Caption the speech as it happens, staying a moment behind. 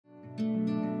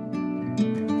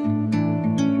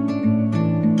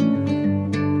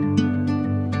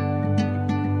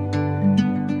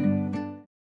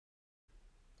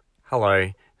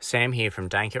Hello, Sam here from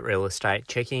Dankit Real Estate,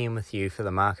 checking in with you for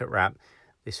the market wrap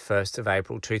this 1st of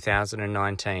April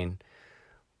 2019.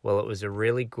 Well, it was a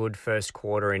really good first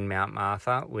quarter in Mount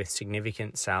Martha with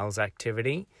significant sales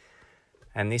activity.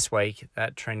 And this week,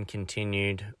 that trend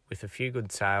continued with a few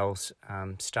good sales,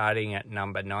 starting at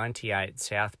number 98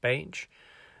 South Beach.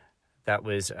 That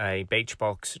was a beach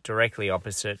box directly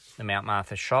opposite the Mount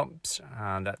Martha shops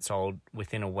that sold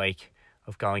within a week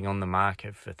of going on the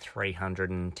market for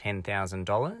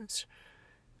 $310,000.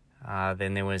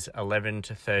 Then there was 11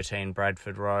 to 13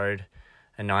 Bradford Road,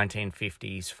 a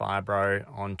 1950s fibro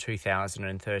on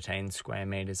 2,013 square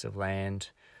metres of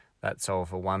land. That sold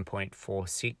for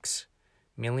 $1.46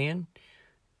 million.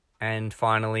 And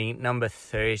finally, number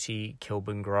 30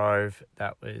 Kilburn Grove,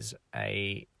 that was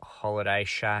a holiday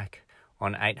shack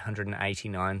on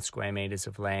 889 square metres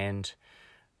of land,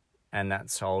 and that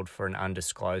sold for an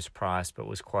undisclosed price but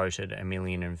was quoted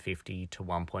 $1,050,000 to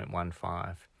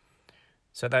 1.15.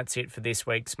 So that's it for this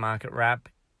week's market wrap.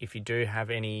 If you do have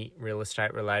any real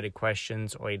estate related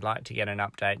questions or you'd like to get an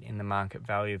update in the market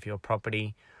value of your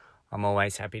property, I'm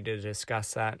always happy to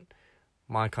discuss that.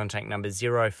 My contact number is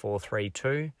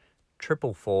 0432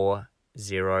 444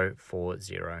 040.